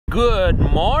Good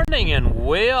morning and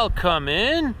welcome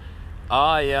in.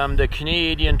 I am the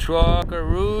Canadian trucker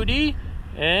Rudi,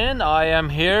 and I am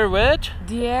here with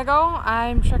Diego.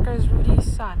 I'm Truckers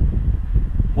Rudi's son.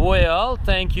 Well,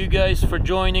 thank you guys for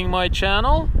joining my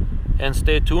channel, and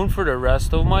stay tuned for the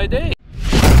rest of my day.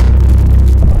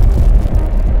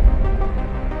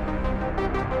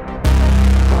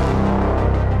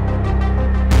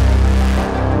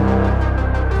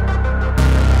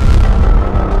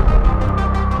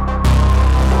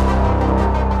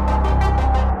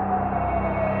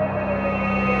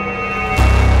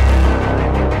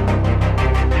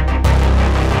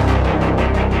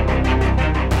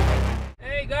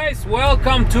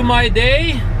 Welcome to my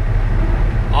day.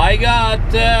 I got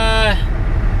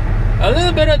a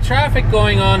little bit of traffic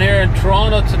going on here in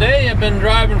Toronto today. I've been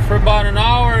driving for about an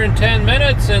hour and 10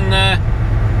 minutes, and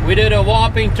we did a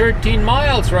whopping 13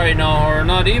 miles right now, or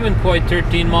not even quite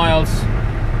 13 miles.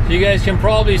 So you guys can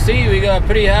probably see we got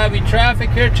pretty heavy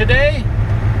traffic here today,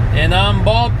 and I'm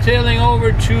bobtailing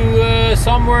over to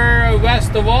somewhere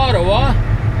west of Ottawa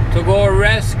to go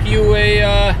rescue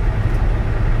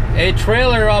a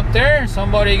trailer up there.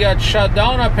 Somebody got shut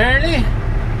down apparently,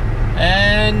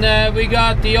 and we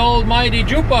got the almighty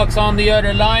jukebox on the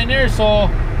other line here, so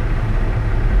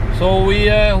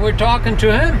we're talking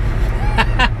to him.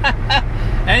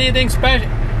 Anything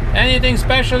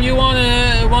special you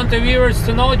want the viewers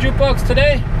to know, jukebox,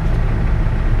 today?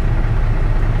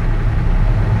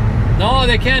 No,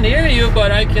 they can't hear you,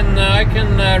 but I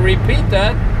can repeat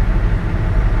that.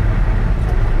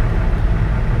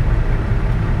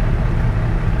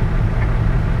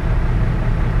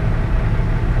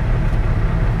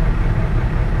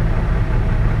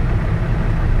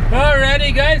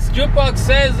 Alrighty guys, Jukebox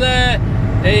says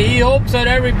he hopes that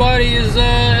everybody is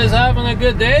having a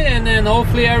good day, and then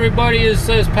hopefully everybody is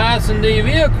passing the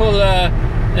vehicle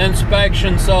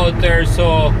inspections out there.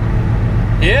 So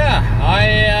yeah,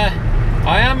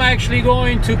 I am actually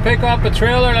going to pick up a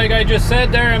trailer like I just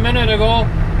said there a minute ago,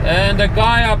 and the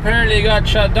guy apparently got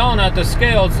shut down at the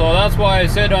scale, so that's why I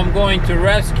said I'm going to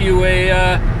rescue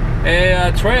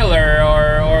a trailer,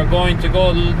 or going to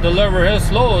go deliver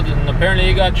his load, and apparently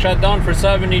he got shut down for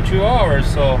 72 hours.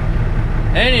 So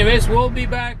anyways, we'll be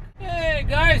back. Hey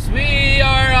guys, we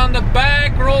are on the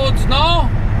back roads now,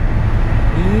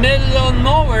 middle of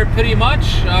nowhere pretty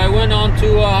much. I went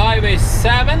onto Highway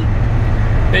 7.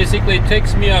 Basically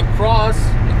takes me across,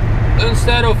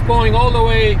 instead of going all the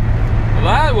way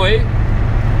that way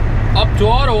up to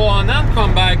Ottawa and then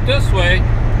come back this way.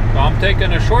 So I'm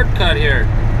taking a shortcut here.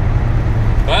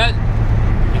 But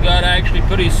you got actually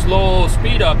pretty slow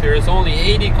speed up here. It's only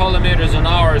 80 kilometers an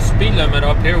hour speed limit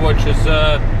up here, which is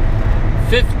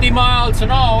 50 miles an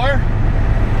hour.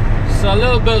 It's a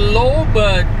little bit low,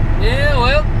 but yeah,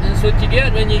 well, that's what you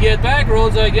get when you get back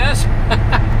roads, I guess.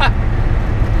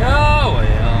 Oh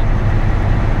well.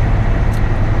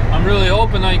 I'm really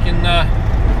hoping I can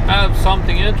have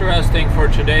something interesting for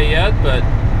today yet, but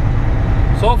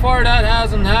so far that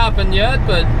hasn't happened yet.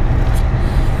 But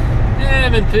yeah,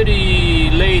 I've been pretty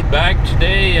laid back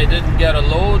today. I didn't get a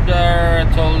load there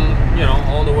until, you know,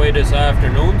 all the way this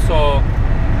afternoon. So,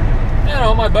 you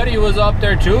know, my buddy was up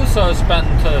there too, so I was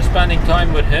spending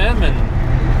time with him, and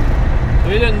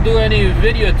we didn't do any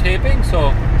videotaping.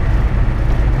 So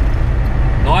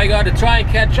now I got to try and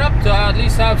catch up to at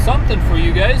least have something for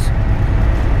you guys.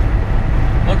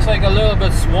 Looks like a little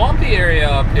bit swampy area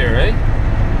up here, eh?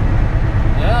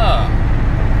 Yeah.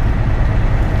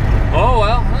 Oh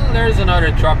well, there's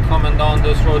another truck coming down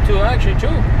this road too, actually too.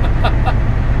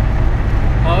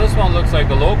 Well, this one looks like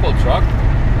a local truck.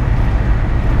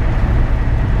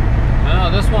 Now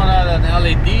this one had an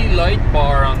LED light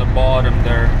bar on the bottom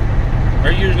there.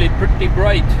 They're usually pretty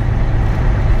bright.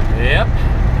 Yep.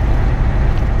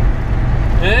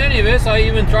 Anyways, I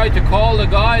even tried to call the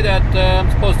guy that I'm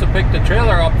supposed to pick the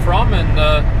trailer up from, and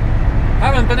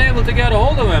haven't been able to get a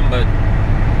hold of him, but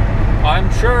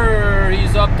I'm sure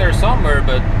he's up there somewhere.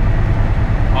 But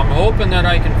I'm hoping that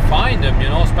I can find him, you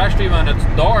know, especially when it's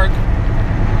dark,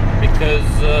 because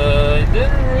I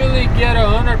didn't really get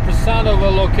 100% of a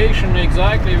location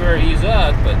exactly where he's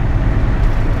at. But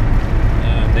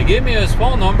they gave me his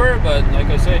phone number, but like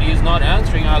I said, he's not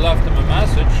answering. I left him a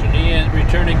message and he ain't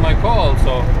returning my call,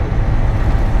 so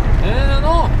I don't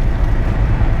know.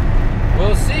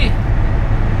 We'll see.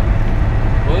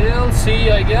 We'll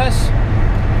see, I guess.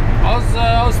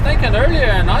 I was thinking earlier,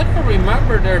 and I don't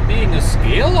remember there being a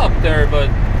scale up there, but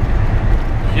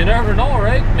you never know,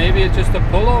 right? Maybe it's just a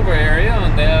pullover area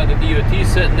and they had the DOT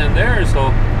sitting in there,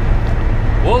 so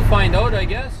we'll find out, I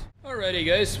guess. Alrighty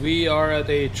guys, we are at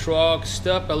a truck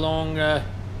stop along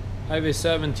Highway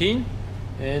 17.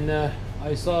 and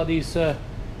I saw these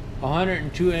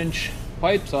 102-inch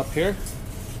pipes up here,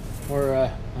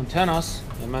 or antennas,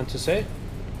 I meant to say,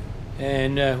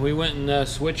 and we went and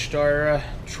switched our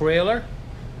trailer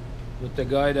with the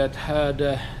guy that had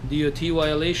DOT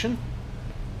violation,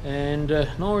 and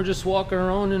now we're just walking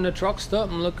around in the truck stop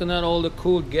and looking at all the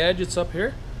cool gadgets up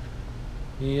here.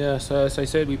 Yeah, so as I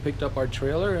said, we picked up our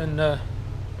trailer and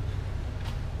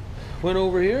went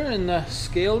over here and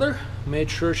scaled her,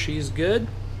 made sure she's good,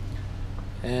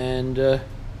 and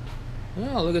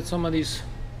yeah, look at some of these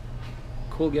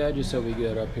cool gadgets that we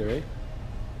got up here, eh?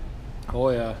 Oh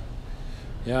yeah,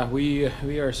 yeah, we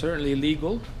are certainly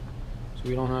legal, so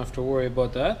we don't have to worry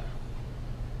about that.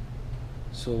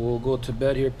 So we'll go to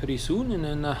bed here pretty soon and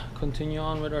then continue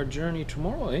on with our journey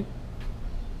tomorrow, eh?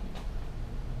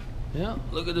 Yeah,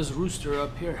 look at this rooster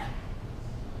up here.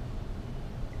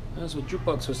 That's what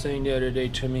Jukebox was saying the other day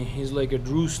to me. He's like a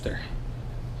rooster.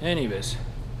 Anyways,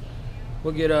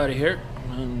 we'll get out of here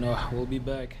and we'll be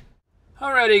back.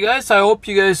 Alrighty guys, I hope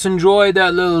you guys enjoyed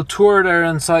that little tour there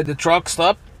inside the truck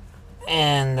stop.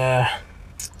 And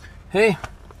hey,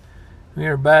 we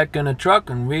are back in the truck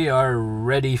and we are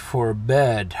ready for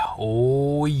bed.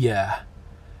 Oh yeah,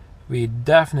 we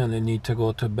definitely need to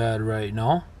go to bed right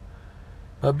now.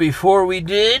 But before we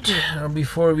do,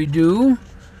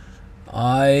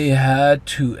 I had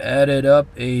to edit up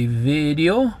a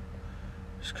video.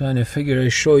 Just kind of figured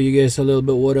I'd show you guys a little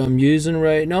bit what I'm using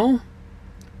right now.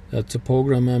 That's the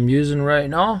program I'm using right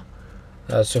now.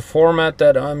 That's the format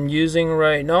that I'm using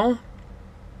right now.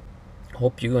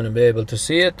 Hope you're going to be able to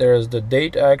see it. There's the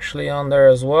date actually on there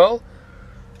as well.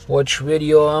 Which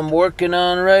video I'm working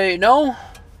on right now.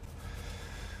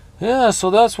 Yeah, so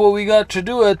that's what we got to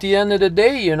do at the end of the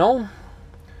day, you know.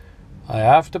 I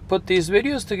have to put these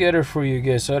videos together for you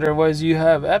guys, otherwise you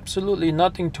have absolutely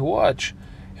nothing to watch.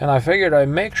 And I figured I'd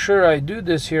make sure I do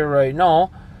this here right now.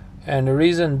 And the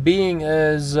reason being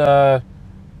is they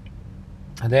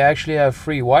actually have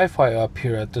free Wi-Fi up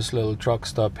here at this little truck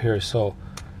stop here. So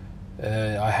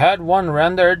I had one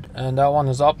rendered and that one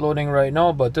is uploading right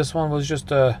now, but this one was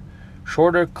just a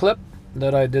shorter clip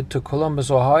that I did to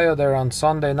Columbus, Ohio there on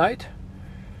Sunday night.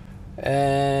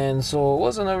 And so it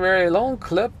wasn't a very long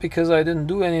clip because I didn't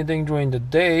do anything during the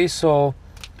day, so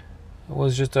it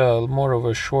was just a more of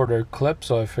a shorter clip.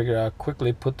 So I figured I'd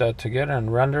quickly put that together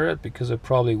and render it because it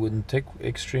probably wouldn't take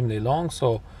extremely long.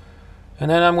 So,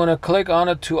 and then I'm gonna click on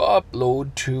it to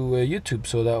upload to YouTube,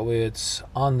 so that way it's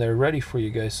on there ready for you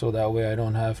guys, so that way I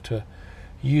don't have to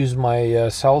use my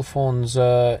cell phone's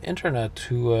internet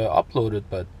to upload it.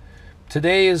 But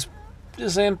today is the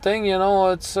same thing, you know.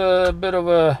 It's a bit of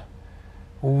a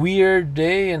weird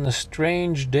day and a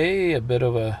strange day, a bit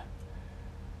of a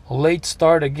late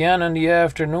start again in the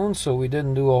afternoon, so we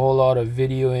didn't do a whole lot of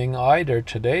videoing either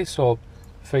today. So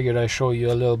figured I'd show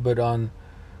you a little bit on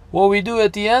what we do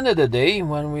at the end of the day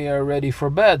when we are ready for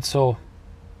bed. So,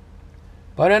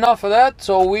 but enough of that.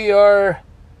 So we are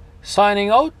signing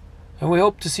out and we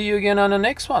hope to see you again on the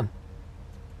next one.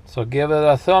 So give it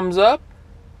a thumbs up,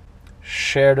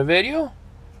 share the video,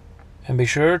 and be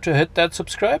sure to hit that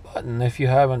subscribe button if you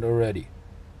haven't already.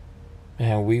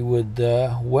 And we would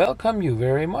welcome you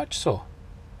very much so.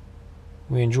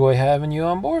 We enjoy having you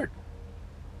on board.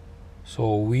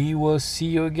 So we will see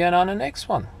you again on the next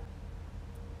one.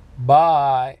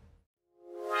 Bye.